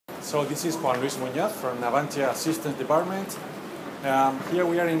So this is Juan Munoz from Navantia Systems Department. Here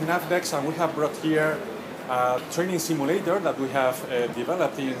we are in IDEX, and we have brought here a training simulator that we have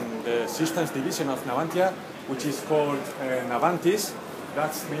developed in the Systems Division of Navantia, which is called Navantis.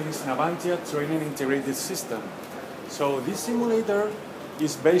 That means Navantia Training Integrated System. So this simulator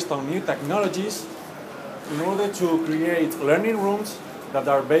is based on new technologies in order to create learning rooms that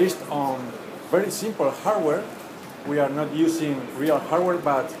are based on very simple hardware. We are not using real hardware,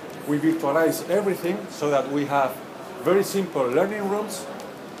 but we virtualize everything so that we have very simple learning rooms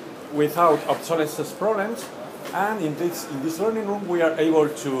without obsolescence problems. And in this learning room, we are able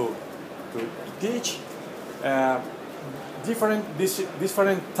to teach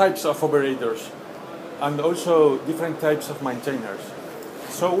different types of operators and also different types of maintainers.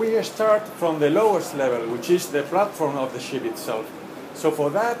 So we start from the lowest level, which is the platform of the ship itself. So for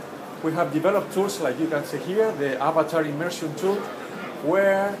that, we have developed tools like you can see here, the avatar immersion tool,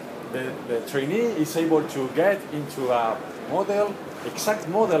 where the trainee is able to get into a exact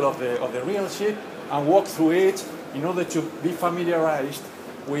model of the real ship and walk through it in order to be familiarized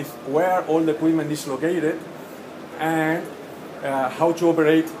with where all the equipment is located and how to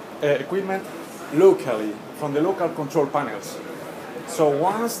operate equipment locally from the local control panels. So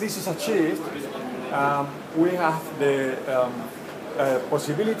once this is achieved, we have the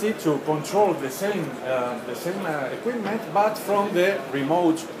possibility to control the same equipment, but from the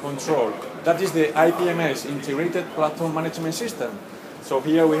remote control. That is the IPMS, Integrated Platform Management System. So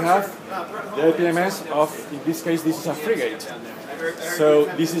here we have the IPMS of, in this case, this is a frigate. So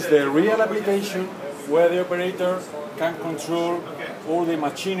this is the real application where the operator can control all the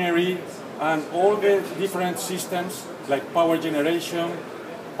machinery and all the different systems like power generation,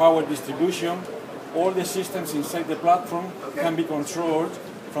 power distribution. All the systems inside the platform can be controlled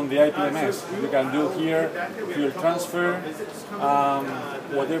from the IPMS. You can do here fuel transfer,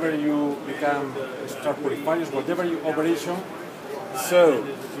 whatever you can start purifiers, whatever your operation. So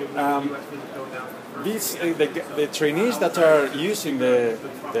the trainees that are using the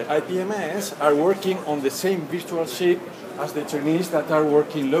IPMS are working on the same virtual ship as the trainees that are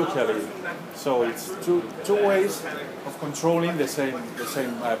working locally. So it's two ways of controlling the same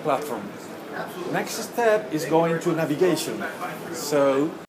platform. Next step is going to navigation. So